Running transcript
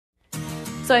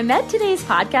So I met today's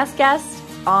podcast guest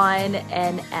on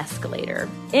an escalator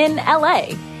in LA.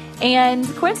 And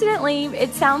coincidentally,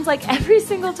 it sounds like every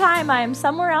single time I'm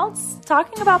somewhere else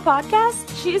talking about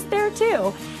podcasts, she's there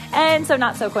too. And so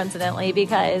not so coincidentally,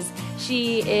 because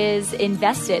she is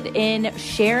invested in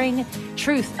sharing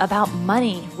truth about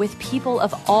money with people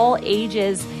of all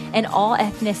ages and all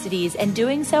ethnicities, and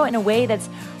doing so in a way that's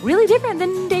really different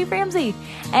than Dave Ramsey.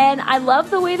 And I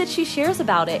love the way that she shares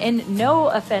about it. And no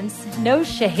offense, no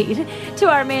shade to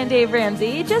our man Dave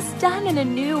Ramsey, just done in a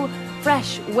new,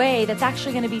 fresh way that's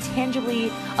actually going to be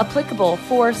tangibly applicable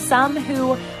for some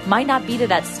who might not be to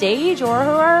that stage, or who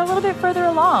are a little bit further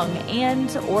along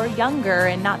and or younger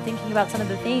and not thinking about some of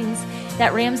the things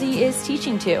that Ramsey is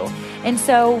teaching to. And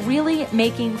so really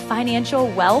making financial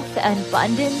wealth and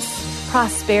abundance,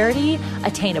 prosperity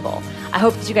attainable. I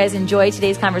hope that you guys enjoy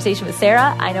today's conversation with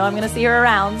Sara. I know I'm going to see her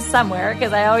around somewhere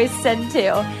because I always tend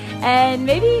to. And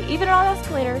maybe even on an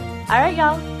escalator. All right,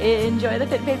 y'all. Enjoy the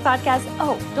Fit and Faith podcast.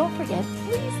 Oh, don't forget,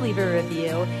 please leave a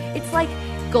review. It's like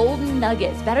golden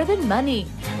nuggets, better than money.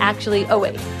 Actually, oh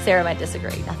wait, Sara might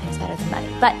disagree. Nothing's better than money,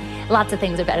 but lots of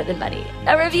things are better than money.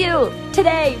 A review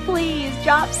today, please.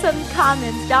 Drop some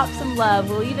comments, drop some love.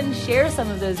 We'll even share some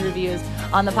of those reviews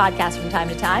on the podcast from time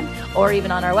to time, or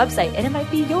even on our website, and it might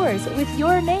be yours with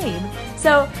your name.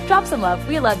 So drop some love.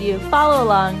 We love you. Follow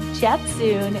along. Chat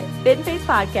soon. Fit and Faith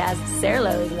Podcast. Sara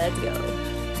Lohse. Let's go.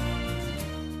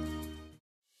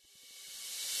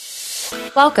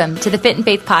 Welcome to the Fit and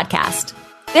Faith Podcast.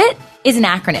 FIT is an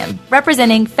acronym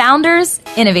representing founders,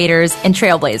 innovators, and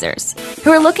trailblazers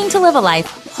who are looking to live a life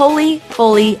wholly,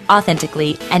 fully,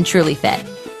 authentically, and truly fit.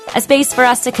 A space for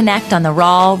us to connect on the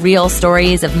raw, real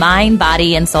stories of mind,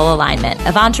 body, and soul alignment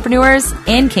of entrepreneurs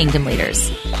and kingdom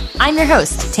leaders. I'm your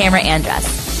host, Tamara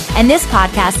Andress, and this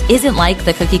podcast isn't like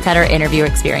the cookie-cutter interview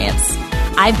experience.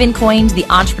 I've been coined the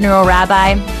entrepreneurial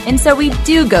rabbi, and so we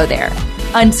do go there,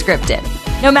 unscripted.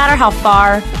 No matter how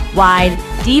far, wide,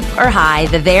 deep, or high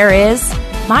the there is,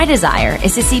 my desire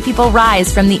is to see people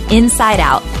rise from the inside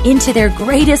out into their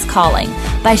greatest calling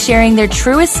by sharing their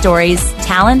truest stories,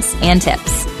 talents, and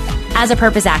tips. As a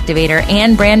purpose activator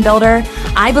and brand builder,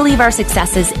 I believe our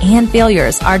successes and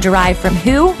failures are derived from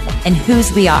who and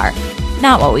whose we are,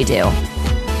 not what we do.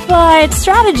 But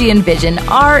strategy and vision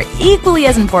are equally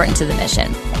as important to the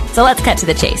mission. So let's cut to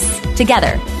the chase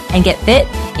together and get fit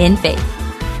in faith.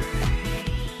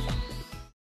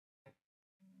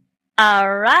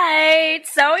 All right.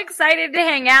 So excited to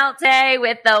hang out today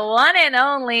with the one and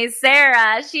only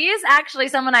Sara. She is actually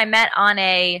someone I met on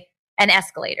an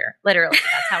escalator. Literally.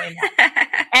 That's how we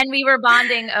met. And we were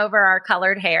bonding over our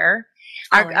colored hair.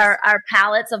 Our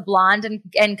palettes of blonde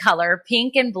and color,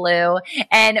 pink and blue.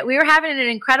 And we were having an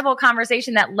incredible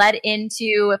conversation that led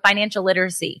into financial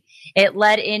literacy. It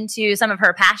led into some of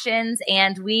her passions,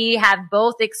 and we have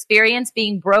both experienced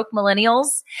being broke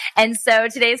millennials. And so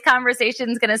today's conversation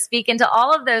is going to speak into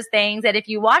all of those things. And if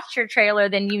you watched her trailer,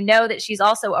 then you know that she's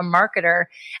also a marketer,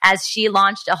 as she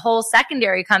launched a whole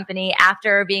secondary company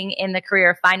after being in the career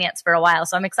of finance for a while.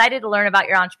 So I'm excited to learn about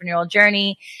your entrepreneurial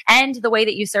journey and the way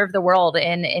that you serve the world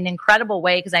in an incredible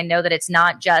way, because I know that it's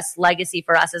not just legacy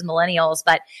for us as millennials,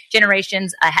 but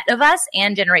generations ahead of us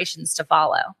and generations to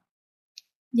follow.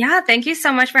 Yeah, thank you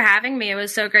so much for having me. It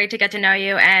was so great to get to know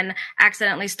you and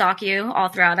accidentally stalk you all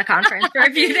throughout a conference for a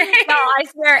few days. No, I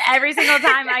swear, every single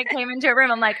time I came into a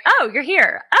room, I'm like, oh, you're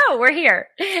here. Oh, we're here.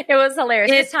 It was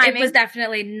hilarious. It was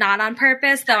definitely not on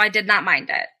purpose, though I did not mind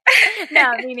it.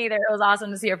 No, me neither. It was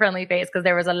awesome to see your friendly face because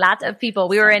there was a lot of people.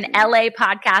 We were in LA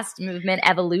Podcast Movement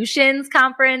Evolutions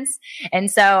Conference.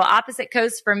 And so opposite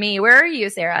coast for me. Where are you,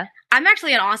 Sara? I'm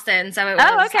actually in Austin, so it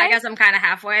was, okay. I guess I'm kind of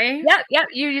halfway. Yep.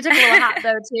 You took a little hop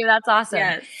though too. That's awesome.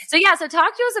 Yes. So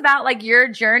talk to us about like your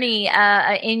journey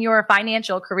in your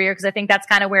financial career, because I think that's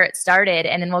kind of where it started,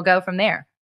 and then we'll go from there.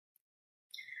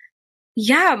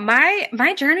 Yeah,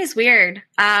 my journey's weird.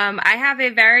 I have a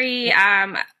very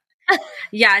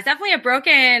it's definitely a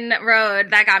broken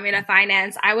road that got me to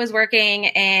finance. I was working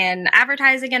in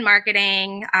advertising and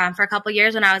marketing for a couple of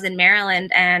years when I was in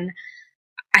Maryland, and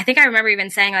I think I remember even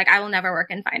saying, like, I will never work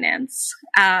in finance.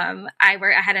 I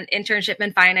had an internship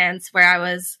in finance where I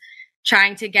was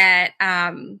trying to get,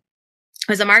 it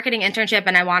was a marketing internship,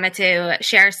 and I wanted to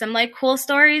share some like cool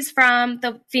stories from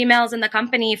the females in the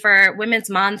company for Women's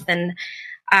Month. And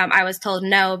I was told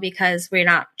no, because we're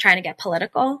not trying to get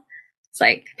political. It's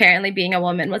like, apparently being a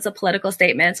woman was a political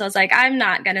statement. So I was like, I'm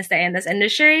not going to stay in this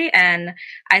industry. And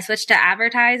I switched to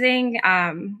advertising,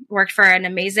 worked for an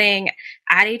amazing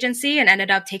ad agency, and ended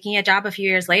up taking a job a few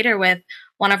years later with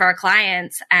one of our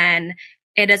clients. And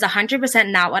it is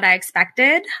 100% not what I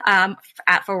expected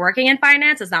for working in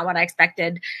finance. It's not what I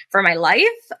expected for my life,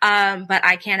 but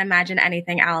I can't imagine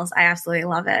anything else. I absolutely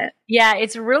love it. Yeah,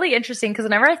 it's really interesting because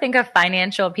whenever I think of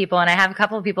financial people, and I have a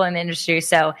couple of people in the industry,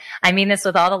 so I mean this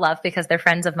with all the love because they're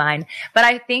friends of mine, but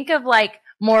I think of like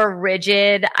more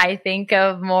rigid. I think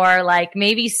of more like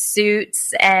maybe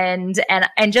suits and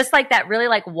just like that really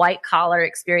like white collar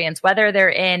experience, whether they're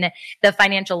in the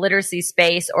financial literacy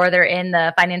space or they're in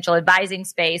the financial advising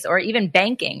space or even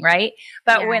banking, right?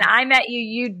 But when I met you,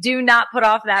 you do not put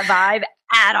off that vibe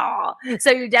at all.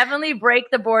 So you definitely break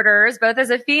the borders, both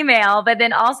as a female, but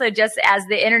then also just as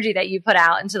the energy that you put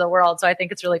out into the world. So I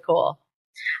think it's really cool.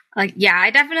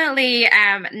 I definitely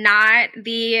am not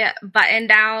the button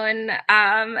down,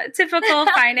 typical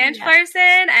finance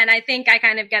person. And I think I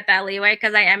kind of get that leeway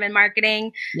because I am in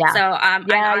marketing. Yeah. So, I'm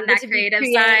on that creative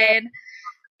side.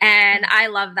 And I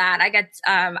love that. I get,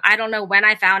 I don't know when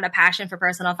I found a passion for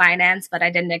personal finance, but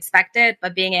I didn't expect it.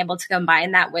 But being able to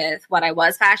combine that with what I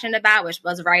was passionate about, which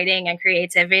was writing and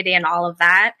creativity and all of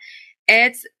that,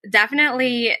 it's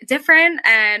definitely different.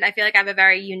 And I feel like I have a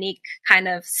very unique kind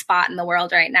of spot in the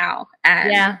world right now.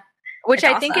 And which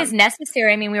I think is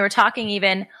necessary. I mean, we were talking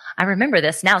even, I remember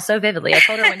this now so vividly. I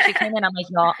told her when she came in, I'm like,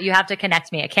 y'all, you have to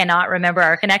connect me. I cannot remember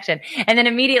our connection. And then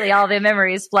immediately all the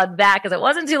memories flood back because it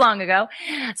wasn't too long ago.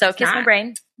 So kiss my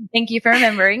brain. Thank you for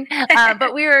remembering.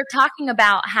 But we were talking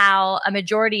about how a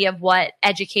majority of what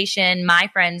education my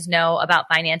friends know about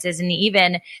finances and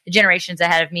even the generations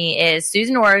ahead of me is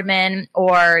Susan Orman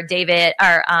or Dave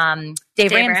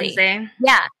Ramsey.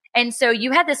 Yeah. And so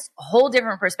you had this whole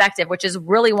different perspective, which is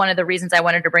really one of the reasons I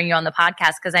wanted to bring you on the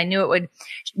podcast, because I knew it would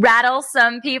rattle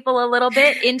some people a little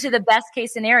bit into the best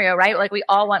case scenario, right? Like we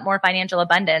all want more financial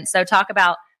abundance. So talk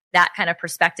about that kind of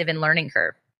perspective and learning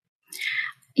curve.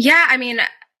 Yeah. I mean,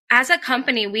 as a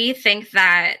company, we think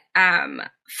that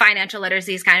financial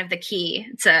literacy is kind of the key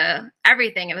to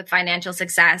everything with financial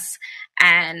success.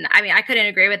 And I mean, I couldn't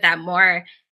agree with that more.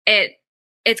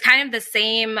 It's kind of the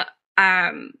same,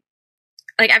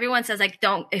 like everyone says, like,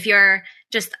 if you're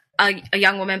just a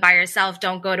young woman by yourself,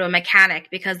 don't go to a mechanic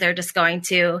because they're just going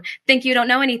to think you don't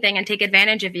know anything and take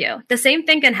advantage of you. The same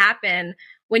thing can happen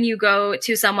when you go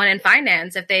to someone in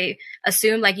finance. If they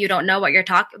assume like you don't know what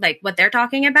what they're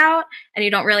talking about and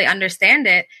you don't really understand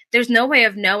it, there's no way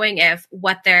of knowing if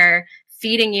what they're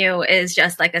feeding you is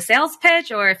just like a sales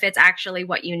pitch or if it's actually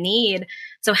what you need.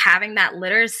 So having that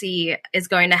literacy is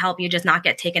going to help you just not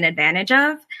get taken advantage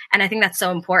of. And I think that's so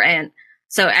important.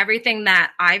 So everything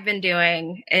that I've been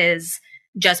doing is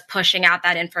just pushing out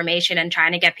that information and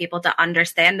trying to get people to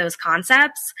understand those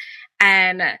concepts.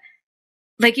 And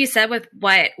like you said, with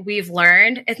what we've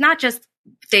learned, it's not just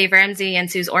Dave Ramsey and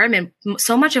Suze Orman.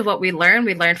 So much of what we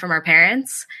learned from our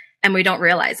parents and we don't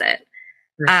realize it.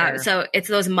 Sure. So it's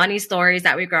those money stories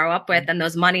that we grow up with and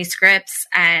those money scripts.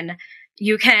 And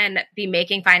you can be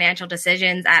making financial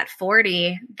decisions at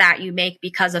 40 that you make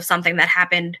because of something that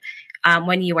happened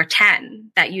when you were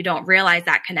 10, that you don't realize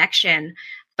that connection.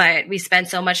 But we spend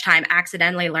so much time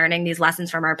accidentally learning these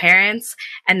lessons from our parents.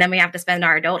 And then we have to spend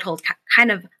our adulthood kind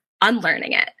of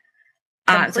unlearning it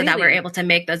so that we're able to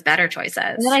make those better choices.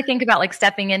 And then I think about like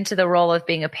stepping into the role of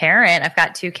being a parent. I've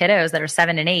got 2 kiddos that are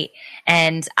 7 and 8.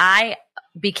 And I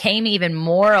became even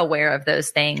more aware of those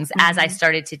things as I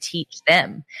started to teach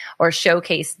them or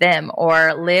showcase them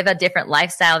or live a different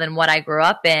lifestyle than what I grew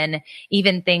up in.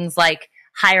 Even things like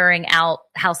hiring out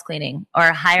house cleaning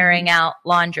or hiring out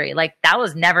laundry. Like that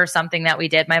was never something that we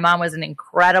did. My mom was an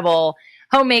incredible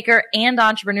homemaker and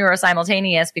entrepreneur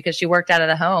simultaneous because she worked out of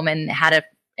the home and had an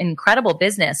incredible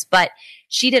business, but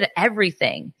she did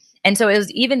everything. And so it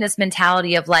was even this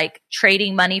mentality of like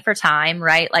trading money for time,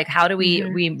 right? Like how do we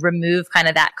remove kind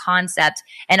of that concept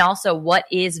and also what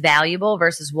is valuable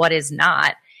versus what is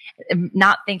not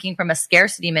thinking from a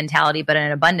scarcity mentality, but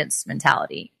an abundance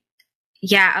mentality.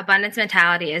 Yeah, abundance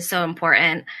mentality is so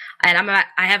important. And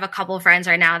I have a couple of friends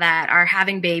right now that are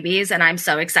having babies, and I'm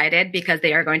so excited because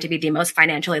they are going to be the most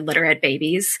financially literate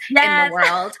babies in the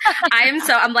world.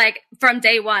 I'm like, from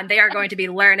day one, they are going to be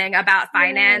learning about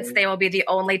finance. They will be the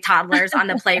only toddlers on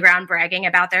the playground bragging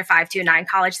about their 529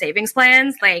 college savings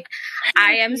plans. Like,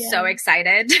 I am so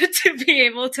excited to be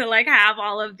able to like have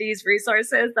all of these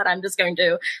resources that I'm just going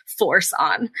to force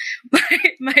on my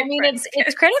I mean,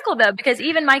 it's critical though, because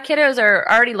even my kiddos are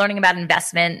already learning about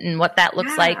investment and what that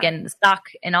looks like and stock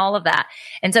and all of that.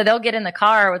 And so they'll get in the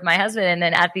car with my husband and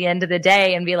then at the end of the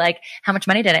day and be like, how much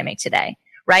money did I make today?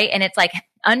 Right. And it's like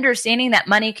understanding that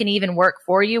money can even work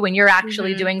for you when you're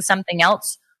actually doing something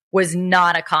else was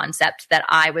not a concept that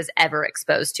I was ever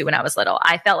exposed to when I was little.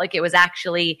 I felt like it was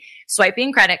actually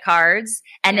swiping credit cards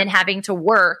and then having to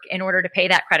work in order to pay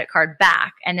that credit card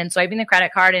back, and then swiping the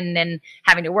credit card and then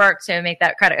having to work to make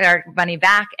that credit card money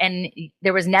back. And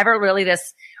there was never really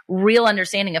this real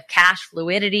understanding of cash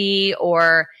fluidity,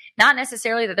 or not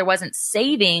necessarily that there wasn't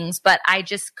savings, but I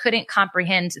just couldn't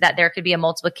comprehend that there could be a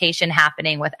multiplication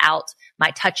happening without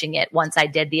my touching it once I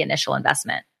did the initial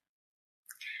investment.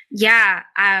 Yeah.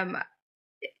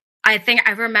 I think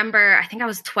I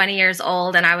was 20 years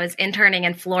old and I was interning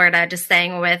in Florida, just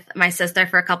staying with my sister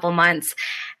for a couple months.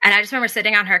 And I just remember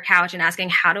sitting on her couch and asking,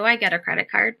 how do I get a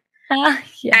credit card?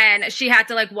 Yes. And she had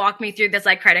to like walk me through this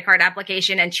like credit card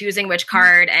application and choosing which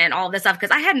card and all this stuff.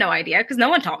 Cause I had no idea, because no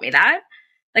one taught me that.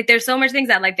 Like there's so much things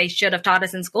that like they should have taught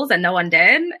us in schools that no one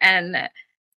did. And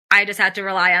I just had to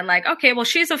rely on like, okay, well,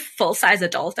 she's a full-size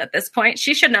adult at this point.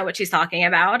 She should know what she's talking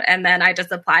about. And then I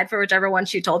just applied for whichever one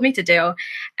she told me to do.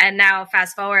 And now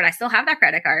fast forward, I still have that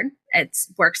credit card. It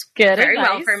works very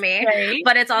well for me. Right.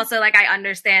 But it's also like I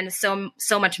understand so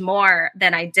much more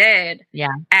than I did.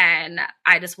 Yeah. And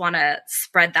I just want to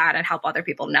spread that and help other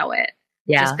people know it.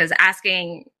 Yeah. Just because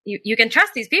asking, you can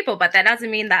trust these people, but that doesn't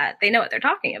mean that they know what they're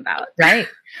talking about. Right.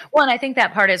 Well, and I think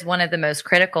that part is one of the most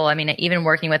critical. I mean, even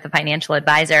working with a financial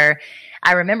advisor,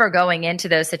 I remember going into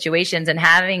those situations and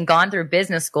having gone through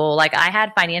business school, like I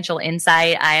had financial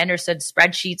insight. I understood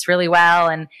spreadsheets really well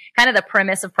and kind of the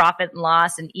premise of profit and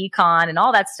loss and econ and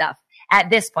all that stuff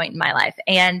at this point in my life.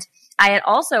 And I had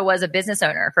also was a business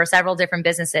owner for several different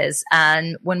businesses.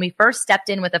 And when we first stepped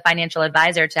in with a financial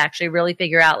advisor to actually really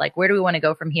figure out, like, where do we want to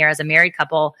go from here as a married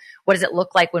couple? What does it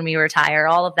look like when we retire?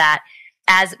 All of that.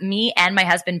 As me and my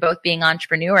husband both being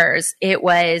entrepreneurs, it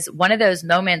was one of those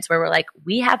moments where we're like,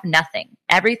 we have nothing.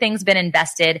 Everything's been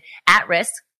invested at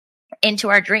risk into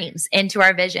our dreams, into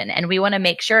our vision. And we want to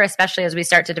make sure, especially as we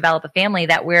start to develop a family,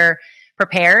 that we're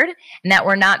prepared and that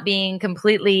we're not being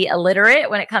completely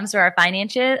illiterate when it comes to our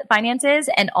finances,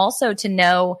 and also to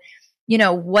know,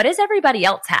 what does everybody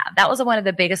else have? That was one of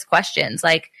the biggest questions.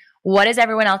 Like, what is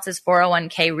everyone else's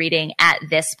 401k reading at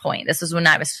this point? This was when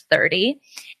I was 30.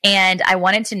 And I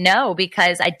wanted to know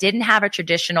because I didn't have a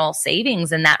traditional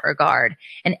savings in that regard,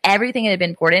 and everything had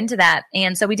been poured into that.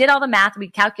 And so we did all the math. We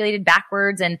calculated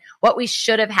backwards and what we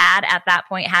should have had at that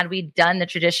point had we done the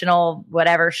traditional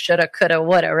whatever, shoulda, coulda,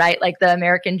 woulda, right? Like the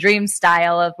American dream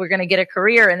style of we're going to get a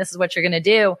career and this is what you're going to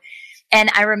do.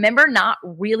 And I remember not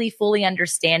really fully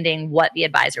understanding what the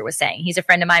advisor was saying. He's a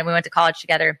friend of mine. We went to college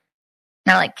together.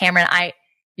 And I'm like, Cameron,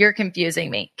 you're confusing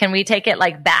me. Can we take it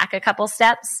like back a couple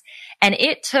steps? And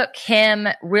it took him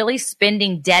really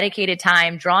spending dedicated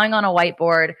time drawing on a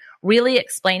whiteboard, really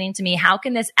explaining to me, how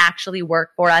can this actually work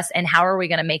for us? And how are we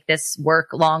going to make this work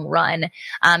long run?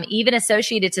 Even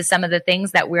associated to some of the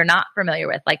things that we're not familiar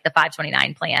with, like the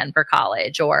 529 plan for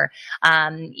college, or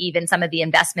even some of the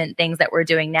investment things that we're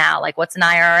doing now, like what's an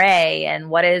IRA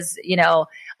and what is,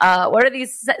 what are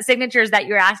these signatures that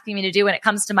you're asking me to do when it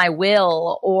comes to my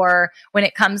will, or when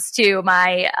it comes to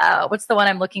my, what's the one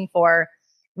I'm looking for?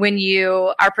 When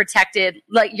you are protected,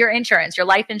 like your insurance, your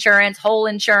life insurance, whole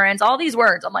insurance, all these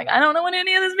words. I'm like, I don't know what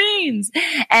any of this means.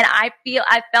 And I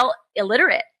felt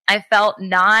illiterate. I felt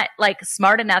not like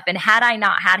smart enough. And had I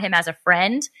not had him as a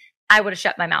friend, I would have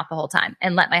shut my mouth the whole time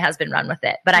and let my husband run with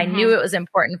it. But I knew it was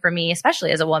important for me,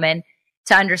 especially as a woman,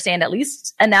 to understand at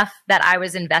least enough that I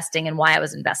was investing and why I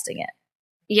was investing it.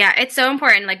 Yeah, it's so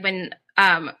important. Like when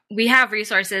we have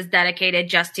resources dedicated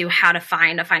just to how to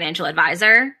find a financial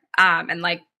advisor. And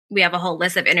like we have a whole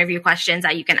list of interview questions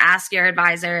that you can ask your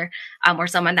advisor or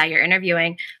someone that you're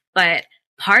interviewing. But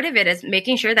part of it is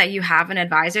making sure that you have an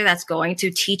advisor that's going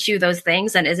to teach you those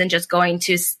things and isn't just going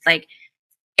to like,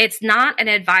 it's not an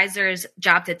advisor's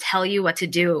job to tell you what to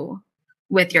do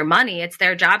with your money. It's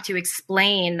their job to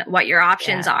explain what your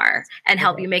options are and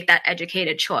help you make that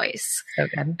educated choice.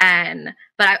 Okay.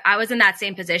 But I was in that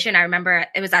same position. I remember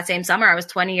it was that same summer. I was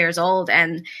 20 years old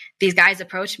and these guys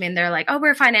approached me and they're like, oh,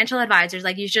 we're financial advisors.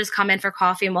 Like you should just come in for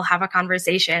coffee and we'll have a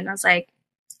conversation. I was like,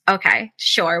 okay,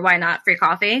 sure. Why not? Free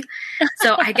coffee.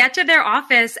 So I get to their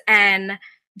office and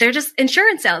they're just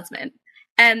insurance salesmen.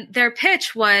 And their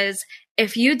pitch was,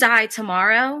 if you die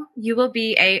tomorrow, you will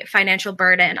be a financial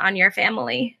burden on your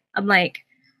family. I'm like,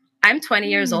 I'm 20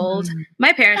 years old.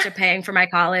 My parents are paying for my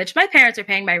college. My parents are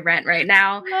paying my rent right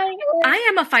now. I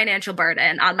am a financial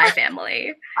burden on my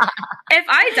family. If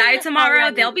I die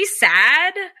tomorrow, they'll be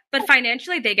sad, but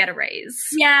financially they get a raise.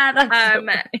 Yeah.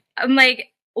 That's I'm like,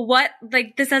 what?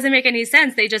 Like, this doesn't make any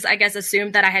sense. They just, I guess,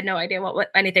 assumed that I had no idea what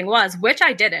anything was, which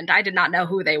I didn't. I did not know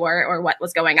who they were or what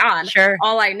was going on. Sure.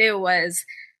 All I knew was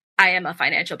I am a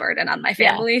financial burden on my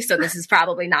family. So this is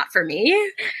probably not for me.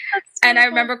 And I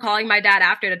remember calling my dad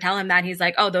after to tell him that. He's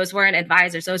like, oh, those weren't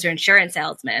advisors. Those are insurance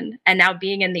salesmen. And now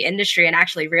being in the industry and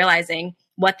actually realizing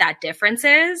what that difference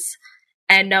is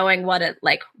and knowing what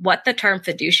the term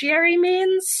fiduciary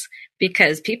means,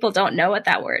 because people don't know what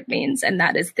that word means. And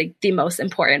that is the most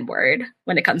important word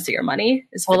when it comes to your money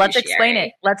is fiduciary. Well,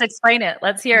 let's explain it.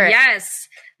 Let's hear it. Yes.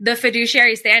 The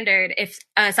fiduciary standard, if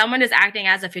someone is acting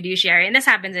as a fiduciary, and this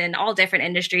happens in all different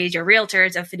industries, your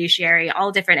realtors, a fiduciary,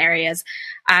 all different areas,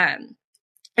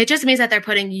 it just means that they're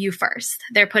putting you first.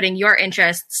 They're putting your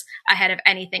interests ahead of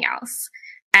anything else.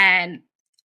 And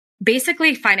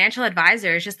basically, financial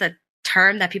advisor is just a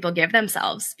term that people give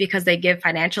themselves because they give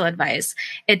financial advice.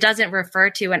 It doesn't refer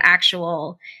to an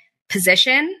actual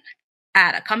position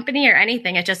at a company or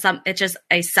anything. It's just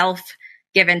a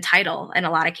self-given title in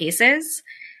a lot of cases.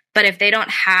 But if they don't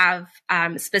have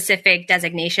specific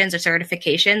designations or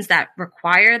certifications that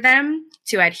require them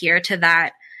to adhere to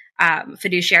that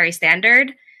fiduciary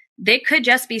standard, they could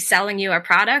just be selling you a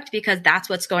product because that's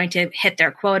what's going to hit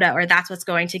their quota or that's what's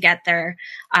going to get their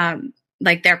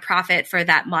their profit for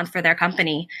that month for their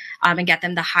company and get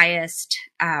them the highest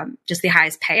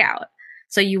payout.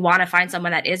 So you want to find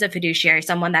someone that is a fiduciary,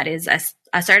 someone that is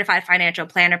a certified financial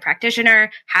planner practitioner,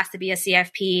 has to be a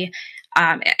CFP,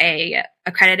 a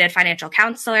accredited financial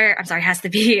counselor. Has to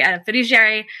be a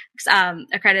fiduciary.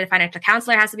 Accredited financial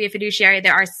counselor has to be a fiduciary.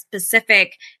 There are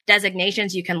specific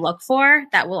designations you can look for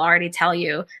that will already tell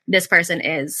you this person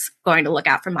is going to look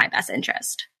out for my best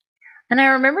interest. And I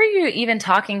remember you even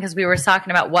talking, because we were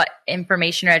talking about what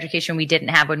information or education we didn't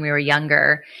have when we were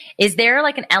younger. Is there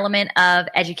like an element of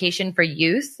education for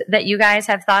youth that you guys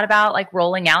have thought about like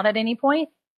rolling out at any point?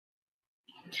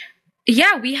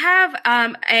 Yeah, we have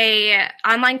a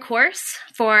online course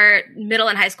for middle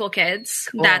and high school kids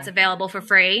that's available for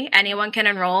free. Anyone can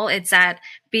enroll. It's at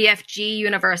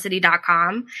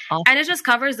bfguniversity.com. Awesome. And it just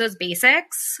covers those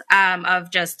basics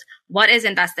of just what is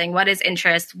investing, what is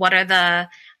interest, what are the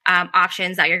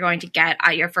options that you're going to get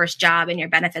at your first job and your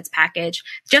benefits package.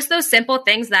 Just those simple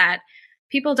things that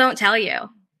people don't tell you.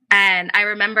 And I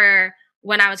remember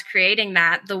when I was creating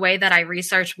that, the way that I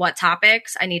researched what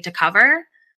topics I need to cover,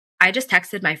 I just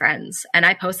texted my friends and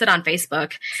I posted on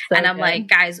Facebook and I'm like,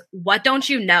 guys, what don't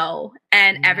you know?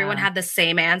 And everyone had the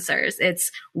same answers.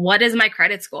 It's what is my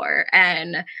credit score?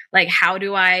 And like, how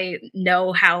do I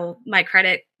know how my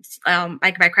credit,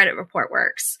 my credit report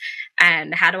works?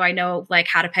 And how do I know like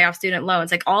how to pay off student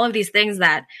loans? Like all of these things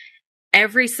that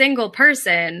every single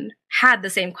person had the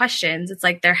same questions. It's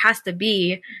like, there has to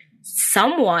be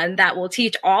someone that will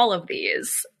teach all of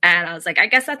these. And I was like, I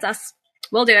guess that's us.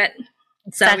 We'll do it.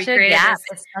 So we created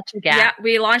It's such a gap. Yeah,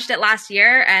 we launched it last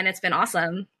year and it's been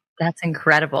awesome. That's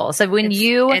incredible. So when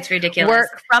it's ridiculous.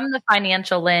 Work from the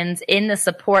financial lens in the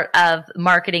support of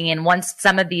marketing, and once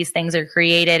some of these things are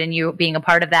created and you being a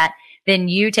part of that, then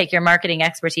you take your marketing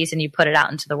expertise and you put it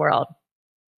out into the world,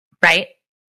 right?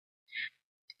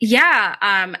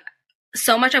 Yeah.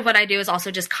 So much of what I do is also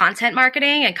just content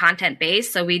marketing and content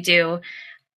based. So we do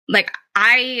like,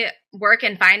 I work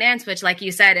in finance, which like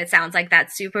you said, it sounds like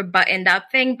that super buttoned up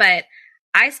thing, but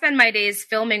I spend my days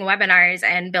filming webinars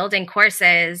and building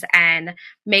courses and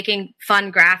making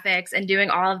fun graphics and doing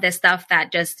all of this stuff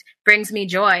that just brings me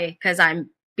joy because I'm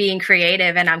being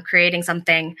creative and I'm creating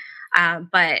something.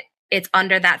 But it's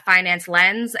under that finance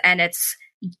lens and it's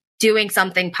doing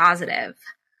something positive,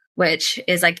 which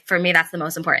is like, for me, that's the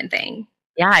most important thing.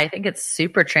 Yeah, I think it's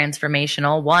super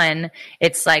transformational. One,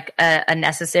 it's like a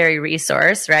necessary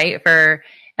resource, right? For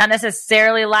not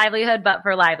necessarily livelihood, but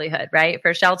for livelihood, right?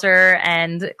 For shelter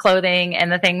and clothing and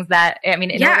the things that,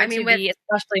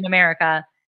 especially in America,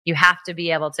 you have to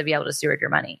be able to steward your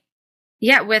money.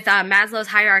 Yeah, with Maslow's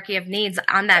hierarchy of needs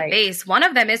on that base, one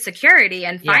of them is security,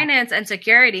 and finance and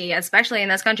security, especially in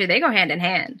this country, they go hand in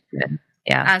hand. Good.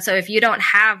 Yeah. So if you don't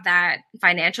have that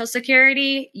financial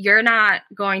security, you're not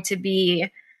going to be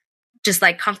just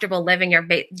like comfortable living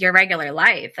your regular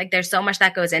life. Like there's so much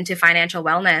that goes into financial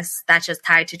wellness that's just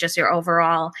tied to just your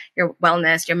overall, your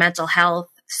wellness, your mental health,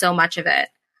 so much of it.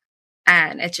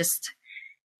 And it's just,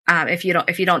 if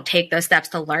you don't take those steps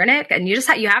to learn it, and you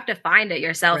have to find it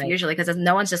yourself usually, because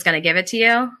no one's just going to give it to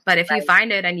you. But if you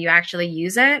find it and you actually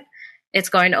use it, it's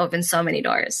going to open so many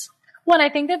doors. Well, and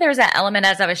I think that there's that element,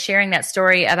 as I was sharing that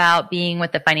story about being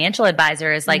with the financial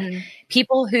advisor, is like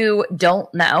people who don't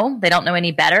know, they don't know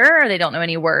any better or they don't know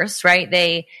any worse, right?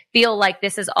 They feel like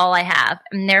this is all I have.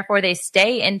 And therefore they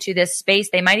stay into this space.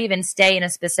 They might even stay in a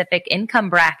specific income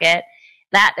bracket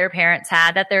that their parents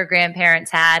had, that their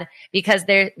grandparents had, because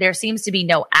there seems to be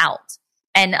no out.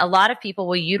 And a lot of people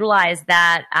will utilize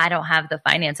that. I don't have the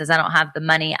finances. I don't have the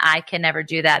money. I can never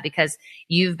do that because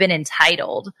you've been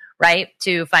entitled, right,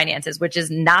 to finances, which is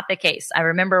not the case. I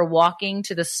remember walking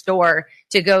to the store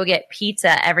to go get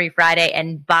pizza every Friday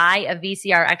and buy a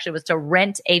VCR. Actually, it was to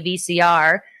rent a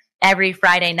VCR every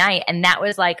Friday night. And that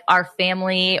was like our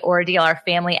family ordeal, our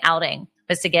family outing,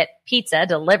 was to get pizza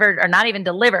delivered, or not even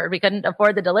delivered. We couldn't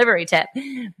afford the delivery tip.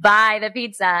 Buy the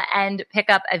pizza and pick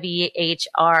up a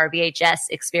VHS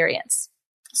experience.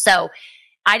 So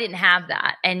I didn't have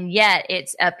that. And yet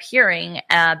it's appearing,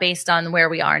 based on where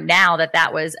we are now,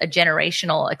 that was a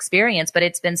generational experience, but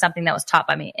it's been something that was taught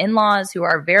by my in-laws who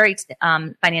are very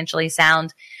financially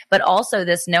sound, but also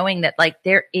this knowing that like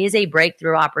there is a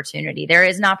breakthrough opportunity. There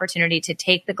is an opportunity to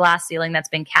take the glass ceiling that's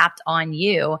been capped on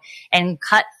you and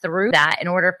cut through that in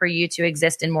order for you to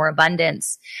exist in more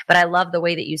abundance. But I love the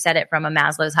way that you said it from a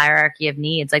Maslow's hierarchy of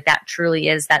needs. Like that truly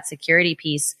is that security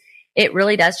piece. It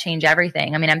really does change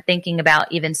everything. I mean, I'm thinking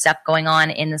about even stuff going on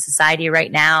in the society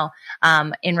right now,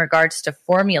 in regards to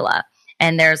formula.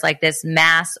 And there's like this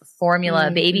mass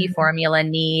formula, baby formula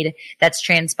need that's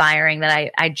transpiring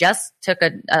that I just took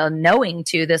a knowing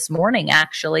to this morning,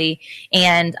 actually.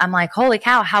 And I'm like, holy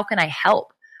cow, how can I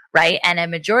help? Right. And a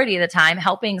majority of the time,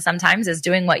 helping sometimes is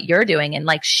doing what you're doing and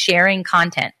like sharing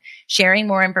content, sharing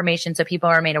more information so people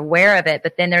are made aware of it.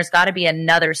 But then there's got to be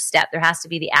another step. There has to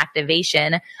be the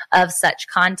activation of such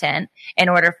content in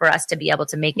order for us to be able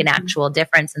to make an actual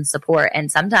difference and support.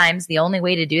 And sometimes the only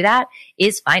way to do that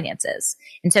is finances.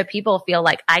 And so people feel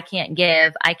like I can't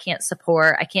give, I can't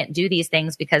support, I can't do these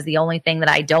things because the only thing that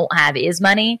I don't have is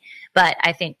money. But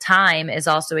I think time is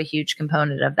also a huge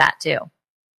component of that too.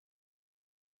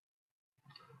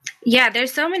 Yeah,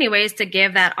 there's so many ways to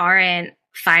give that aren't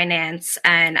finance.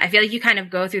 And I feel like you kind of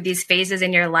go through these phases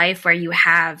in your life where you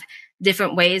have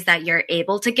different ways that you're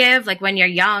able to give. Like when you're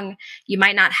young, you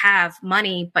might not have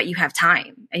money, but you have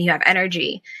time and you have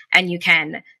energy and you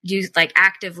can do like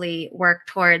actively work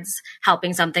towards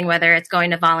helping something, whether it's going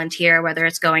to volunteer, whether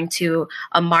it's going to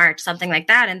a march, something like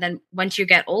that. And then once you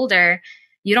get older,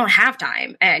 you don't have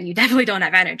time and you definitely don't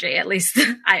have energy. At least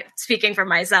speaking for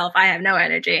myself, I have no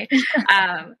energy,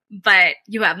 but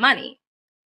you have money.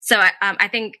 So I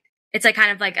think it's like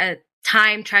kind of like a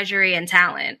time, treasury, and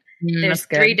talent. There's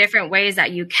three different ways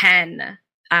that you can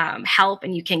help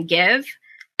and you can give.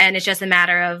 And it's just a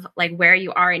matter of like where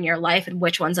you are in your life and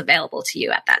which one's available to you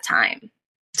at that time.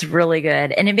 It's really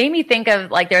good. And it made me think of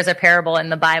like there's a parable in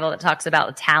the Bible that talks about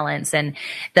the talents, and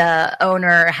the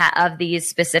owner of these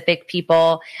specific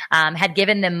people had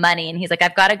given them money. And he's like,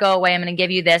 I've got to go away. I'm going to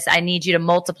give you this. I need you to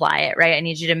multiply it, right? I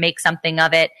need you to make something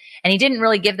of it. And he didn't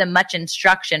really give them much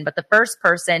instruction, but the first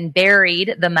person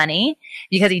buried the money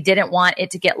because he didn't want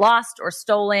it to get lost or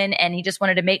stolen. And he just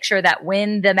wanted to make sure that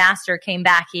when the master came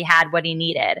back, he had what he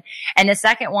needed. And the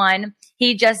second one,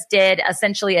 he just did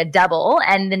essentially a double,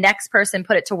 and the next person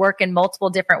put it to work in multiple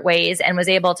different ways and was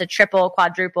able to triple,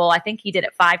 quadruple. I think he did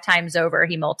it 5 times over.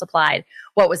 He multiplied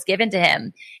what was given to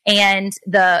him. And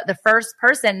the first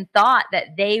person thought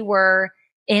that they were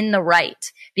in the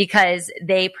right because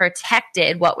they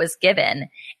protected what was given.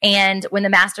 And when the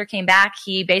master came back,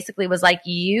 he basically was like,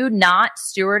 you not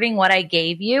stewarding what I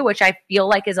gave you, which I feel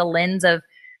like is a lens of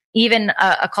even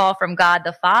a call from God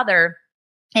the Father,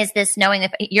 is this knowing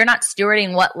if you're not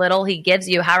stewarding what little he gives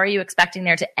you, how are you expecting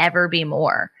there to ever be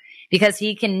more? Because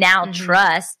he can now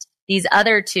trust these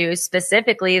other two,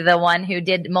 specifically the one who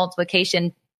did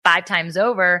multiplication 5 times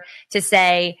over, to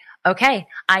say, okay,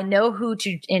 I know who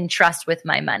to entrust with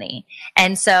my money.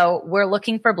 And so we're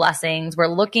looking for blessings. We're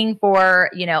looking for,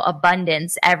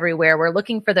 abundance everywhere. We're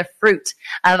looking for the fruit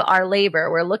of our labor.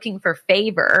 We're looking for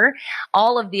favor,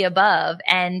 all of the above.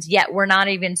 And yet we're not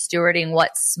even stewarding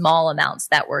what small amounts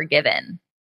that we're given.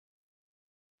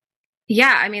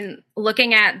 Yeah, I mean,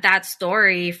 looking at that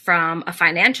story from a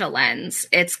financial lens,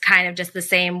 it's kind of just the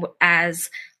same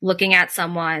as looking at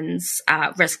someone's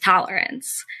risk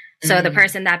tolerance. So the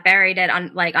person that buried it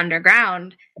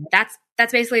underground, that's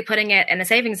basically putting it in a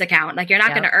savings account. Like you're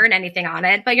not going to earn anything on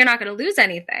it, but you're not going to lose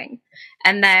anything.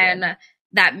 And then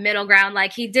that middle ground,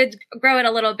 like he did grow it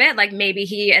a little bit, like maybe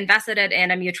he invested it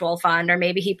in a mutual fund, or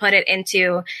maybe he put it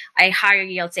into a higher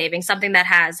yield savings, something that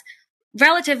has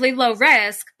relatively low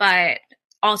risk, but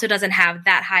also doesn't have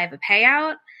that high of a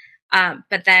payout.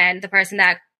 But then the person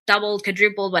that doubled,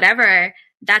 quadrupled, whatever,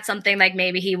 that's something like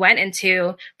maybe he went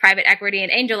into private equity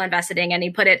and angel investing and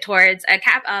he put it towards a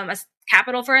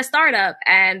capital for a startup,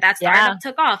 and that startup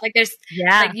took off. Like there's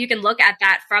like you can look at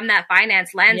that from that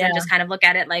finance lens and just kind of look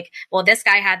at it like, well, this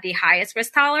guy had the highest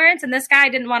risk tolerance and this guy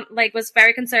was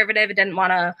very conservative and didn't want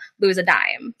to lose a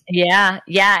dime. Yeah.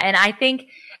 And I think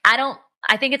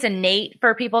I think it's innate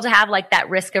for people to have like that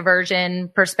risk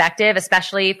aversion perspective,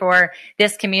 especially for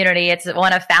this community. It's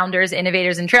one of founders,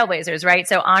 innovators, and trailblazers, right?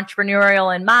 So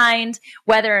entrepreneurial in mind,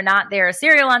 whether or not they're a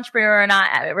serial entrepreneur or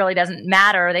not, it really doesn't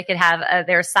matter. They could have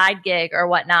their side gig or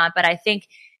whatnot. But I think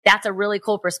that's a really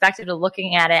cool perspective to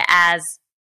looking at it as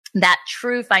that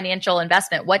true financial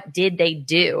investment. What did they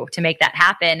do to make that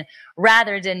happen?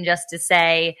 Rather than just to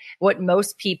say what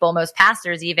most people, most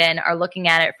pastors even are looking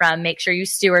at it from, make sure you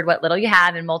steward what little you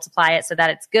have and multiply it so that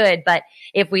it's good. But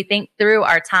if we think through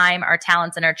our time, our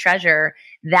talents, and our treasure,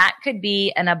 that could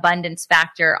be an abundance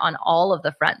factor on all of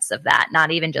the fronts of that,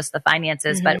 not even just the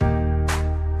finances, but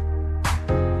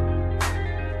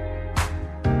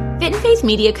Fit and Faith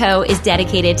Media Co. is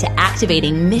dedicated to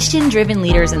activating mission-driven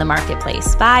leaders in the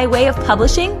marketplace by way of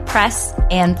publishing, press,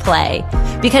 and play.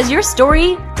 Because your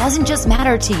story doesn't just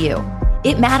matter to you,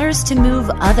 it matters to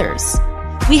move others.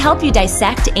 We help you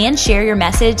dissect and share your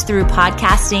message through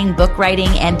podcasting, book writing,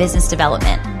 and business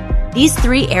development. These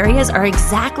 3 areas are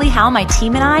exactly how my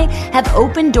team and I have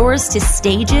opened doors to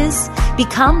stages,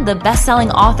 become the best-selling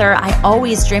author I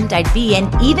always dreamed I'd be,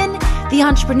 and even the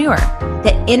entrepreneur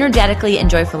that energetically and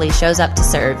joyfully shows up to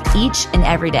serve each and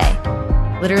every day.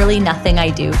 Literally nothing I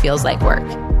do feels like work.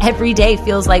 Every day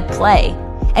feels like play.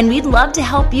 And we'd love to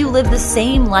help you live the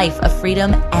same life of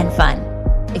freedom and fun.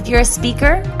 If you're a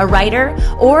speaker, a writer,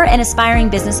 or an aspiring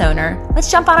business owner,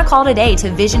 let's jump on a call today to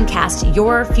vision cast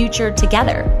your future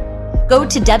together. Go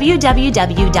to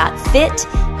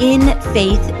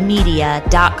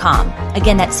www.fitinfaithmedia.com.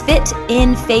 Again, that's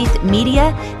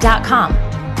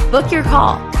fitinfaithmedia.com. Book your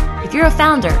call. If you're a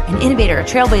founder, an innovator, a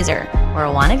trailblazer, or a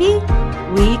wannabe,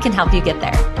 we can help you get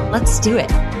there. Let's do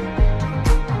it.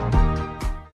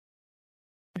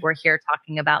 We're here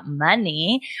talking about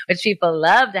money, which people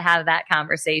love to have that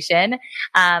conversation.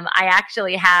 I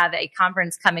actually have a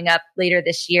conference coming up later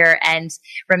this year. And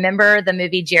remember the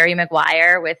movie Jerry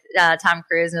Maguire with Tom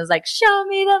Cruise? And it was like, show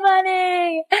me the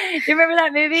money. Do you remember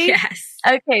that movie? Yes.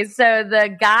 Okay. So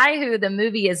the guy who the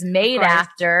movie is made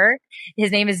after,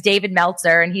 his name is David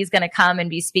Meltzer, and he's going to come and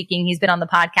be speaking. He's been on the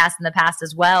podcast in the past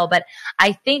as well. But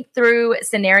I think through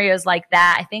scenarios like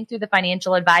that, I think through the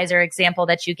financial advisor example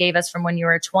that you gave us from when you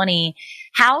were 20,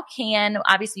 how can,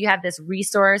 obviously you have this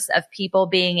resource of people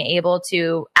being able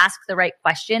to ask the right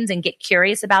questions and get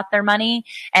curious about their money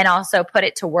and also put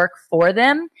it to work for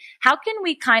them. How can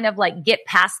we kind of like get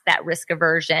past that risk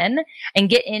aversion and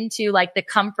get into like the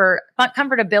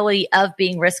comfortability of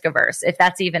being risk averse, if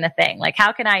that's even a thing? Like,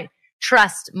 how can I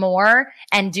trust more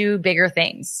and do bigger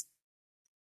things?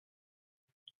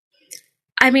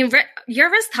 I mean, your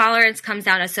risk tolerance comes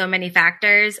down to so many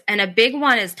factors, and a big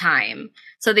one is time.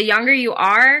 So the younger you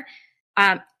are,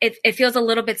 it feels a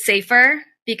little bit safer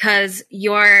because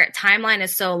your timeline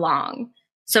is so long.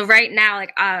 So right now,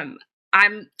 like I'm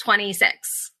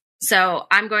 26, so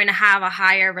I'm going to have a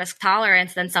higher risk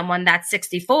tolerance than someone that's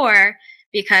 64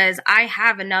 because I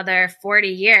have another 40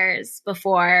 years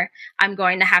before I'm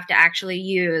going to have to actually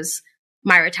use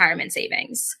my retirement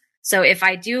savings. So if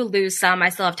I do lose some, I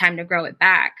still have time to grow it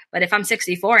back. But if I'm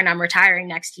 64 and I'm retiring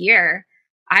next year,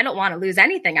 I don't want to lose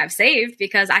anything I've saved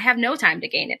because I have no time to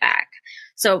gain it back.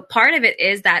 So part of it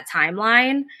is that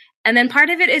timeline. And then part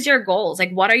of it is your goals.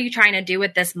 Like, what are you trying to do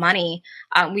with this money?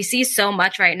 We see so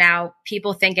much right now.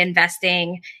 People think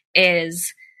investing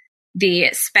is the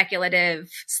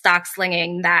speculative stock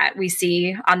slinging that we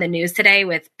see on the news today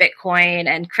with Bitcoin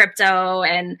and crypto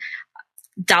and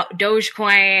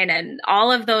Dogecoin and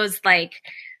all of those like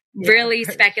really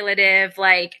speculative,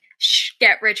 like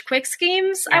get rich quick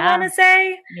schemes, I want to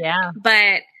say. Yeah.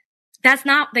 But that's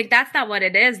not what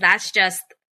it is. That's just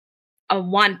a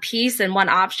one piece and one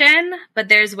option, but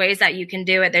there's ways that you can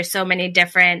do it. There's so many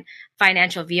different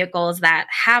financial vehicles that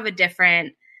have a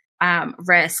different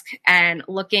risk, and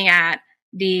looking at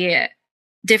the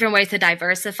different ways to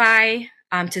diversify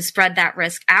to spread that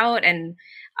risk out. And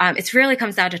it really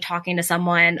comes down to talking to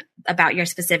someone about your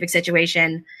specific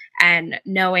situation and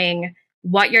knowing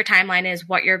what your timeline is,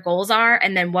 what your goals are,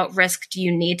 and then what risk do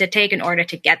you need to take in order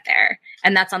to get there.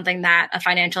 And that's something that a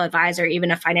financial advisor, even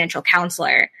a financial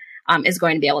counselor, is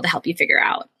going to be able to help you figure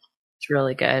out. It's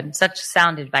really good. Such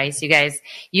sound advice, you guys.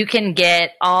 You can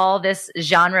get all this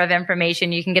genre of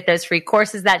information. You can get those free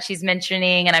courses that she's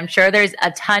mentioning. And I'm sure there's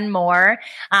a ton more,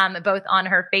 both on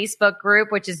her Facebook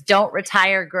group, which is Don't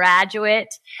Retire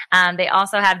Graduate. They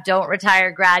also have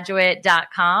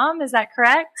don'tretiregraduate.com. Is that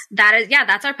correct? That is, yeah,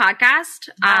 that's our podcast.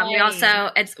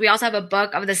 Nice. We also have a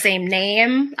book of the same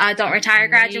name, Don't Retire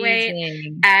Graduate.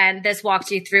 Amazing. And this walks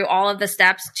you through all of the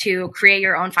steps to create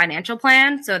your own financial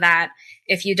plan so that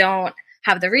if you don't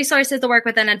have the resources to work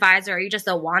with an advisor or you just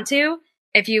don't want to,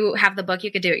 if you have the book,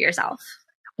 you could do it yourself.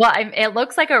 Well, it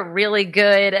looks like a really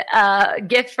good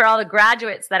gift for all the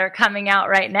graduates that are coming out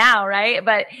right now, right?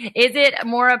 But is it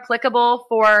more applicable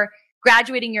for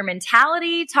graduating your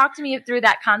mentality? Talk to me through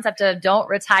that concept of don't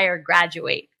retire,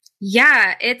 graduate.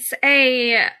 Yeah, it's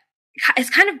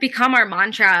kind of become our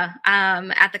mantra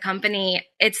at the company.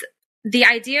 It's the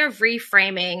idea of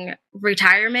reframing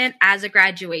retirement as a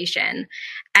graduation.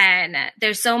 And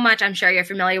there's so much, I'm sure you're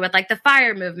familiar with, like the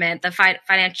FIRE movement, the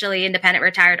financially independent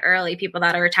retired early, people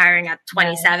that are retiring at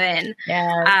 27.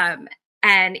 Yes.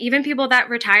 And even people that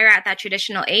retire at that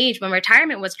traditional age. When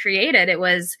retirement was created, it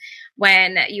was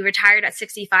when you retired at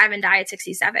 65 and die at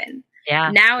 67.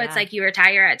 Yeah. Now it's like you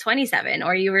retire at 27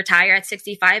 or you retire at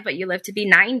 65, but you live to be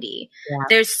 90. Yeah.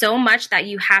 There's so much that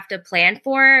you have to plan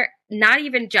for, not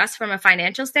even just from a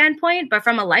financial standpoint, but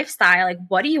from a lifestyle. Like,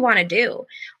 what do you want to do?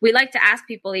 We like to ask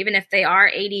people, even if they are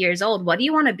 80 years old, what do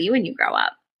you want to be when you grow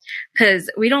up? Because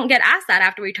we don't get asked that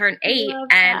after we turn 8.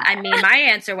 And I mean, my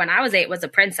answer when I was 8 was a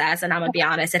princess. And I'm going to be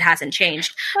honest, it hasn't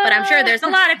changed. But I'm sure there's a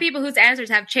lot of people whose answers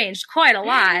have changed quite a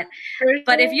lot.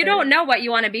 But if you don't know what you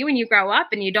want to be when you grow up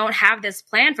and you don't have this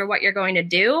plan for what you're going to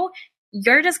do,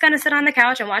 you're just going to sit on the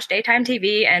couch and watch daytime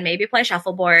TV and maybe play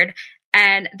shuffleboard.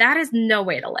 And that is no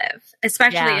way to live,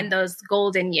 especially in those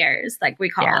golden years, like we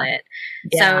call it.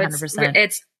 Yeah, so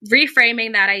it's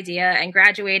reframing that idea and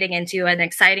graduating into an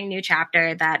exciting new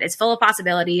chapter that is full of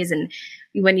possibilities. And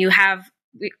when you have,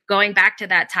 going back to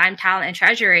that time, talent, and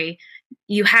treasury,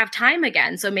 you have time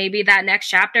again. So maybe that next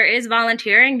chapter is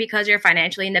volunteering because you're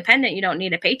financially independent. You don't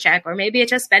need a paycheck, or maybe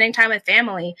it's just spending time with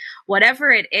family.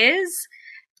 Whatever it is,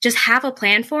 just have a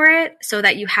plan for it so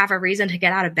that you have a reason to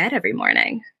get out of bed every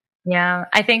morning. Yeah.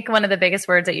 I think one of the biggest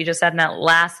words that you just said in that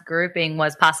last grouping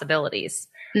was possibilities,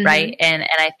 right? And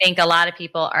I think a lot of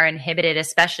people are inhibited,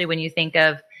 especially when you think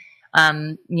of,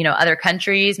 other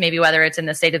countries, maybe whether it's in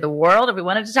the state of the world, if we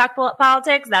wanted to talk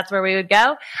politics, that's where we would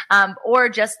go, or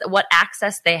just what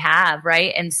access they have,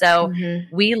 right? And so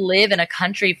we live in a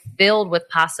country filled with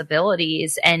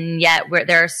possibilities, and yet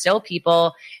there are still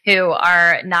people who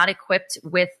are not equipped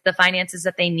with the finances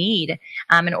that they need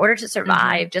in order to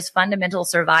survive, just fundamental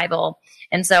survival.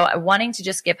 And so wanting to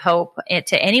just give hope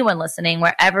to anyone listening,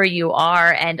 wherever you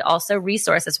are, and also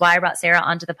resources. Why I brought Sara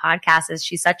onto the podcast is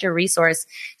she's such a resource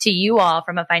to you all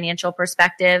from a financial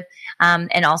perspective,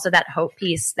 and also that hope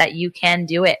piece that you can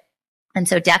do it. And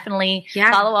so definitely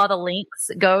follow all the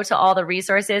links, go to all the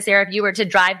resources. Sara, if you were to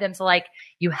drive them to like,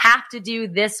 you have to do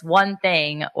this one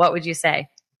thing, what would you say?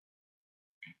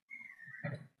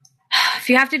 If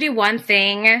you have to do one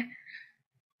thing,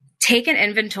 take an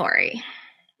inventory.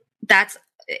 That's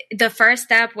the first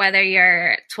step, whether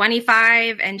you're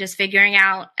 25 and just figuring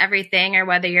out everything, or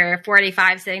whether you're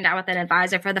 45 sitting down with an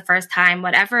advisor for the first time,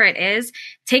 whatever it is,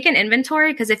 take an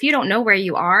inventory. Because if you don't know where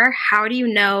you are, how do you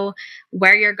know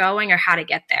where you're going or how to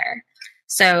get there?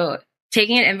 So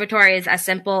taking an inventory is as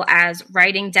simple as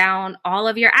writing down all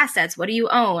of your assets. What do you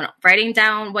own? Writing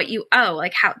down what you owe.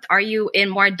 Like, how are you in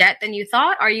more debt than you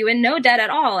thought? Are you in no debt at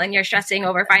all and you're stressing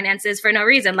over finances for no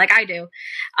reason, like I do?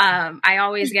 I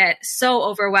always get so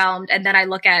overwhelmed, and then I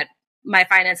look at my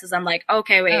finances. I'm like,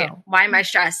 okay, wait, why am I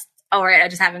stressed? Oh, right, I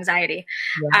just have anxiety.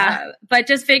 But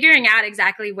just figuring out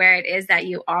exactly where it is that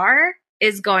you are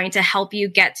is going to help you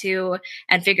get to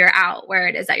and figure out where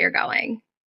it is that you're going.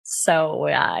 So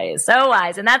wise, so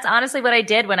wise. And that's honestly what I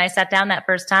did when I sat down that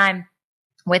first time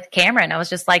with Cameron. I was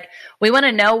just like, we want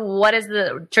to know, what is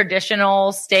the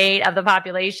traditional state of the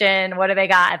population? What do they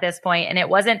got at this point? And it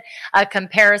wasn't a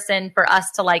comparison for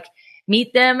us to like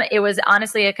meet them. It was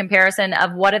honestly a comparison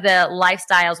of what are the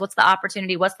lifestyles, what's the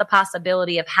opportunity, what's the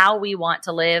possibility of how we want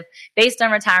to live based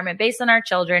on retirement, based on our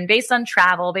children, based on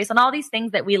travel, based on all these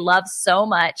things that we love so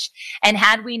much. And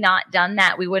had we not done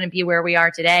that, we wouldn't be where we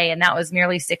are today. And that was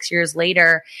nearly 6 years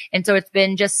later. And so it's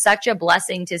been just such a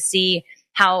blessing to see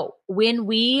how when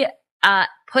we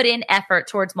put in effort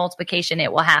towards multiplication,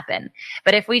 it will happen.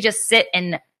 But if we just sit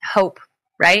and hope,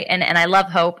 right? And I love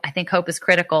hope. I think hope is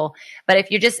critical. But if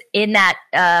you're just in that,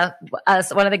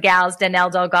 one of the gals,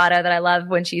 Danelle Delgado, that I love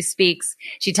when she speaks,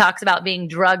 she talks about being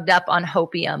drugged up on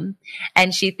hopium.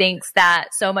 And she thinks that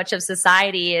so much of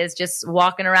society is just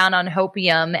walking around on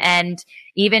hopium, and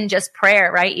even just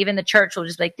prayer, right? Even the church will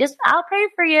just be like, I'll pray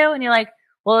for you. And you're like,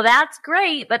 well, that's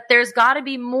great, but there's got to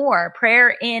be more prayer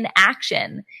in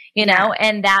action,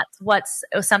 and that's what's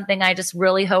something I just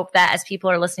really hope that as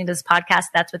people are listening to this podcast,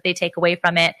 that's what they take away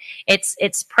from it.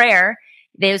 It's prayer.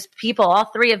 Those people, all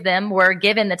three of them, were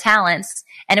given the talents,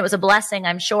 and it was a blessing,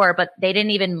 I'm sure, but they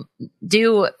didn't even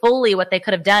do fully what they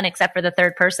could have done except for the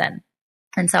third person.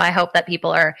 And so I hope that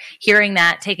people are hearing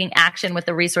that, taking action with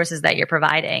the resources that you're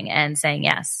providing and saying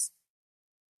yes.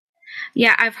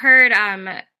 Yeah, I've heard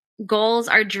goals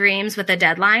are dreams with a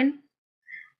deadline.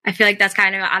 I feel like that's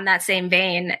kind of on that same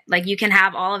vein. Like you can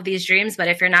have all of these dreams, but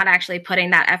if you're not actually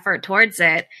putting that effort towards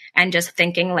it and just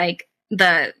thinking like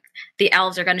the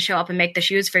elves are going to show up and make the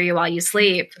shoes for you while you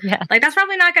sleep, like that's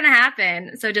probably not going to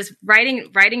happen. So just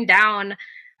writing down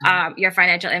your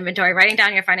financial inventory, writing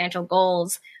down your financial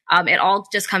goals. It all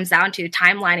just comes down to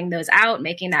timelining those out,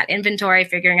 making that inventory,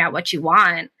 figuring out what you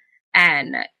want.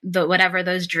 And whatever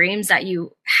those dreams that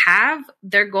you have,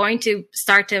 they're going to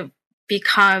start to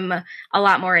become a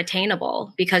lot more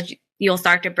attainable because you'll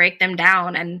start to break them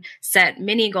down and set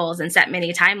mini goals and set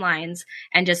mini timelines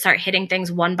and just start hitting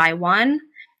things one by one.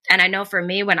 And I know for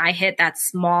me, when I hit that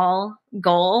small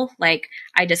goal, like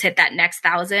I just hit that next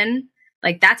 1,000,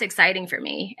 like that's exciting for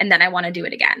me. And then I want to do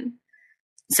it again.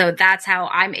 So that's how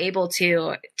I'm able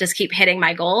to just keep hitting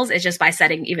my goals, is just by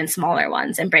setting even smaller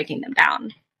ones and breaking them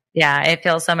down. Yeah, it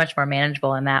feels so much more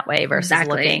manageable in that way versus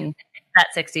looking at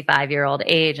that 65-year-old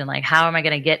age and like, how am I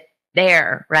going to get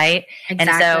there? Right.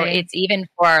 Exactly. And so it's even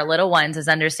for our little ones is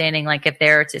understanding like if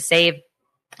they're to save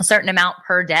a certain amount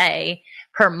per day,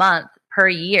 per month, per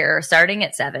year, starting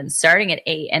at 7, starting at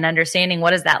 8, and understanding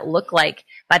what does that look like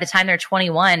by the time they're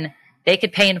 21, they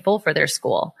could pay in full for their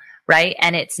school. Right.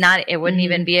 And it wouldn't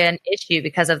even be an issue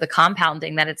because of the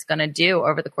compounding that it's going to do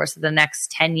over the course of the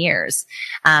next 10 years.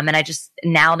 And I just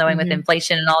now knowing with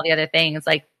inflation and all the other things,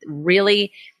 like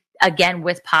really, again,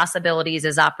 with possibilities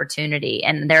is opportunity,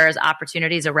 and there's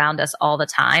opportunities around us all the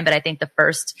time. But I think the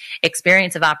first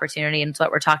experience of opportunity, and it's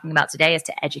what we're talking about today, is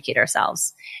to educate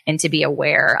ourselves and to be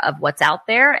aware of what's out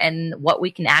there and what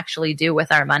we can actually do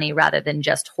with our money rather than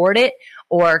just hoard it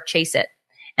or chase it.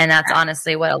 And that's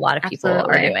honestly what a lot of people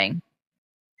are doing.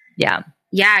 Yeah.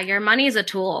 Yeah. Your money is a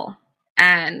tool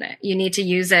and you need to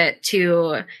use it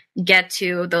to get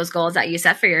to those goals that you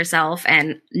set for yourself,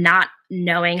 and not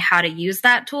knowing how to use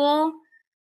that tool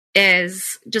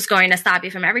is just going to stop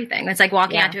you from everything. It's like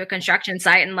walking onto a construction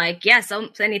site and like, so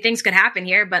many things could happen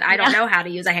here, but I don't know how to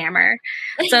use a hammer.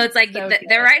 So it's like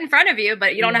they're right in front of you,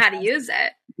 but you don't know how to use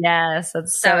it. Yes.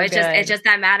 That's so it's good. It's just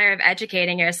that matter of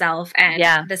educating yourself.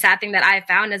 And the sad thing that I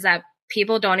found is that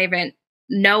people don't even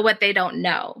know what they don't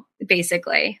know,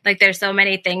 basically. Like there's so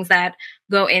many things that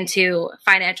go into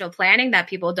financial planning that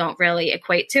people don't really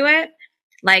equate to it,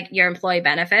 like your employee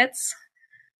benefits.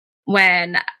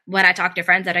 When I talk to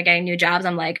friends that are getting new jobs,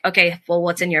 I'm like, okay, well,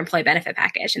 what's in your employee benefit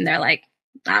package? And they're like,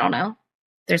 I don't know.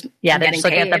 They're just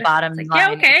looking at the bottom line.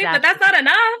 Yeah, okay, exactly. But that's not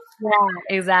enough.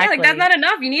 Yeah, exactly. Yeah, like that's not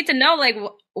enough. You need to know like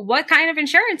what kind of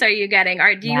insurance are you getting?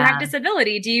 Or do you have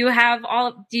disability? Do you have an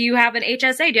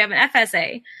HSA? Do you have an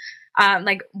FSA?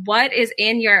 Like what is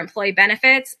in your employee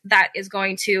benefits that is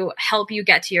going to help you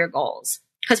get to your goals?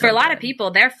 Because for a lot of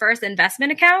people, their first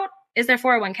investment account is their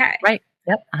 401k. Right.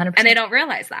 Yep. 100%. And they don't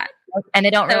realize that. And they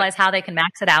don't realize how they can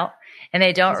max it out. And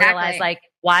they don't realize like,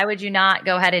 why would you not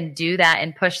go ahead and do that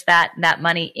and push that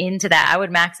money into that? I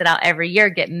would max it out every year,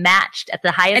 get matched at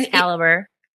the highest caliber.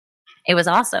 It was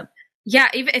awesome. Yeah.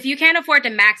 Even if you can't afford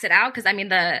to max it out, because I mean,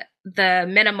 the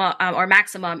minimum or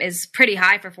maximum is pretty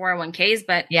high for 401ks.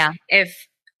 But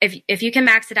if you can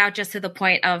max it out just to the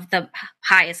point of the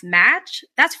highest match,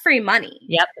 that's free money.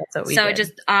 Yep. That's what we did. So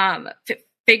just,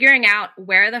 figuring out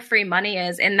where the free money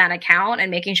is in that account and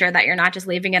making sure that you're not just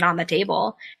leaving it on the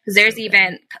table. Because there's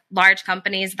even large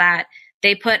companies that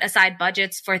they put aside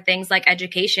budgets for things like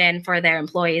education for their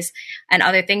employees and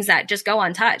other things that just go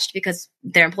untouched because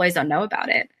their employees don't know about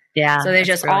it. Yeah. So there's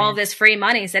just all of this free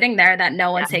money sitting there that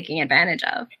no one's taking advantage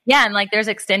of. Yeah. And like there's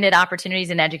extended opportunities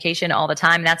in education all the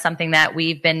time. That's something that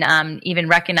we've been even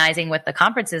recognizing with the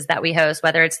conferences that we host,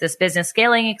 whether it's this business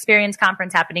scaling experience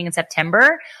conference happening in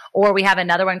September, or we have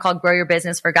another one called Grow Your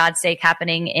Business for God's Sake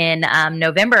happening in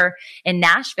November in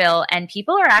Nashville. And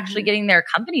people are actually getting their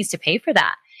companies to pay for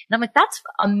that. And I'm like, that's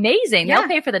amazing. Yeah. They'll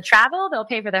pay for the travel, they'll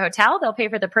pay for the hotel, they'll pay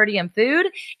for the per diem food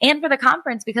and for the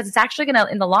conference, because it's actually going to,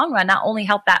 in the long run, not only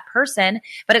help that person,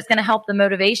 but it's going to help the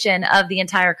motivation of the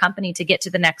entire company to get to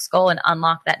the next goal and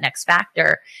unlock that next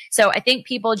factor. So I think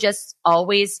people just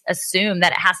always assume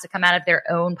that it has to come out of their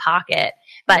own pocket.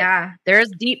 But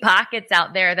there's deep pockets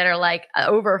out there that are like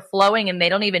overflowing and they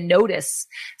don't even notice.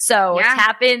 So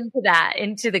tap into that,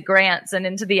 into the grants and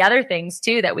into the other things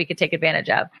too that we could take advantage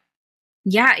of.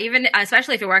 Yeah, even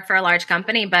especially if you work for a large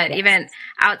company, but even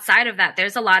outside of that,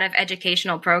 there's a lot of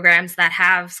educational programs that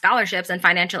have scholarships and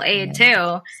financial aid too.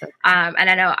 And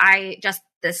I know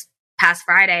this past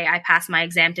Friday, I passed my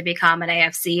exam to become an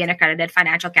AFC, an accredited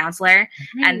financial counselor.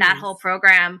 And that whole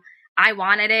program I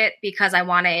wanted it because I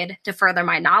wanted to further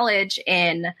my knowledge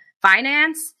in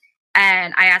finance.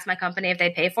 And I asked my company if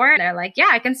they'd pay for it. They're like, yeah,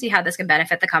 I can see how this can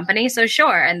benefit the company. So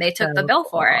sure. And they took the bill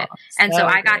for it. And so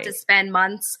I got to spend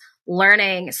months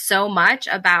learning so much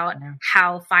about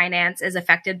how finance is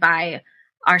affected by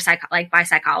our by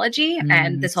psychology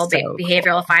and this whole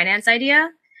behavioral finance idea.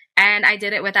 And I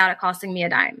did it without it costing me a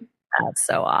dime. That's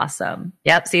so awesome.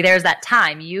 Yep. See, there's that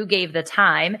time. You gave the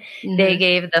time, they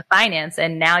gave the finance,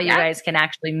 and now you guys can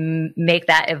actually make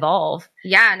that evolve.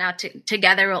 Yeah. Now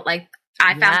together, like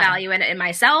I found value in it in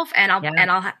myself, and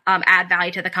I'll add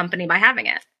value to the company by having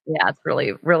it. Yeah, it's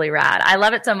really, really rad. I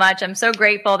love it so much. I'm so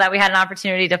grateful that we had an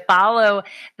opportunity to follow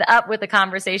up with the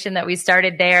conversation that we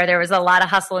started there. There was a lot of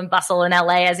hustle and bustle in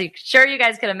LA, as you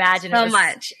guys could imagine. So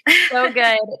much. So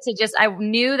good I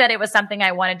knew that it was something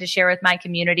I wanted to share with my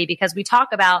community, because we talk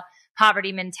about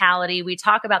poverty mentality. We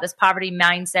talk about this poverty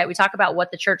mindset. We talk about what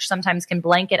the church sometimes can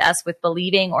blanket us with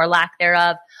believing or lack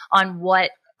thereof on what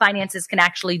finances can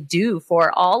actually do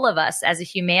for all of us as a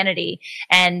humanity.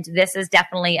 And this is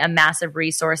definitely a massive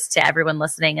resource to everyone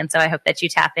listening. And so I hope that you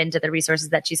tap into the resources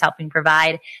that she's helping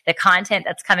provide, the content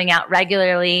that's coming out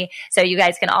regularly. So you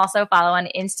guys can also follow on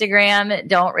Instagram,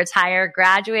 Don't Retire,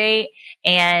 Graduate,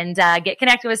 and get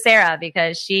connected with Sara,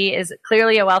 because she is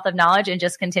clearly a wealth of knowledge and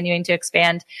just continuing to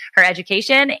expand her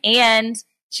education. And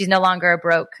she's no longer a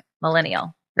broke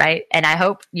millennial. Right. And I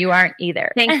hope you aren't either.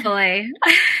 Thankfully.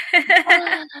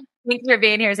 Thanks for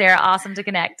being here, Sara. Awesome to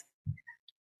connect.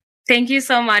 Thank you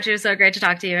so much. It was so great to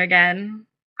talk to you again.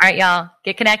 All right, y'all.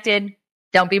 Get connected.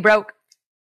 Don't be broke.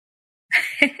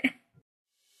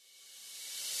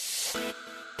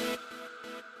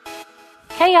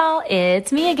 Hey y'all,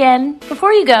 it's me again.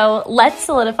 Before you go, let's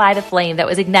solidify the flame that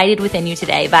was ignited within you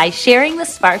today by sharing the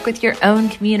spark with your own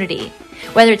community.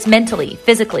 Whether it's mentally,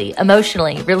 physically,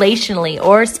 emotionally, relationally,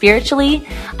 or spiritually,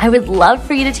 I would love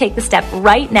for you to take the step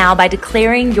right now by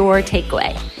declaring your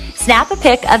takeaway. Snap a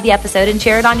pic of the episode and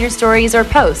share it on your stories or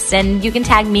posts, and you can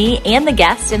tag me and the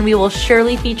guest, and we will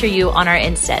surely feature you on our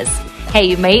Instas. Hey,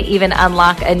 you might even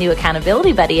unlock a new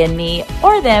accountability buddy in me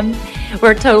or them.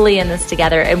 We're totally in this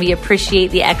together, and we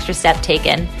appreciate the extra step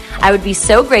taken. I would be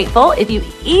so grateful if you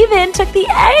even took the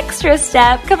extra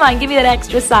step. Come on, give me that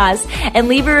extra sauce, and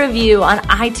leave a review on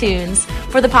iTunes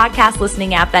for the podcast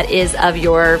listening app that is of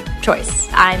your choice.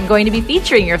 I'm going to be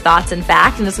featuring your thoughts, in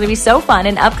fact, and it's going to be so fun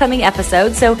in upcoming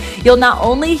episodes. So you'll not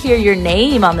only hear your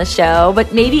name on the show,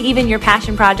 but maybe even your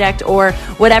passion project or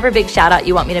whatever big shout out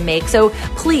you want me to make. So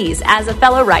please, as a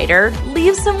fellow writer,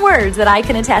 leave some words that I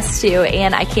can attest to,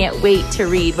 and I can't wait to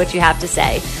read what you have to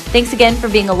say. Thanks again for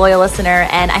being a loyal listener,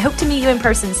 and I hope to meet you in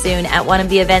person soon at one of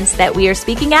the events that we are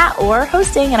speaking at or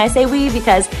hosting. And I say we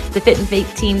because the Fit and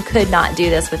Faith team could not do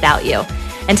this without you.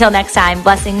 Until next time,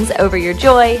 blessings over your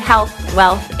joy, health,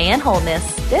 wealth, and wholeness.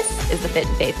 This is the Fit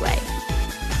and Faith way.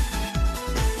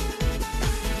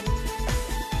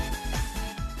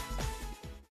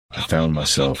 I found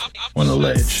myself on a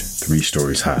ledge, 3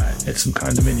 stories high at some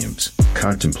condominiums,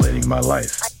 contemplating my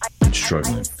life and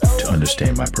struggling to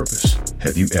understand my purpose.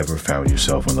 Have you ever found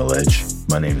yourself on the ledge?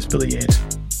 My name is Billy Yant.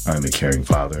 I'm a caring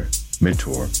father,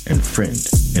 mentor, and friend.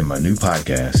 In my new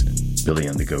podcast, Billy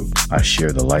and the Goat, I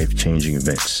share the life-changing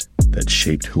events that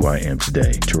shaped who I am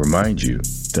today to remind you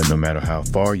that no matter how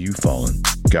far you've fallen,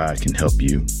 God can help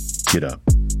you get up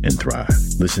and thrive.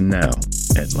 Listen now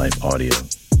at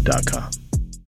lifeaudio.com.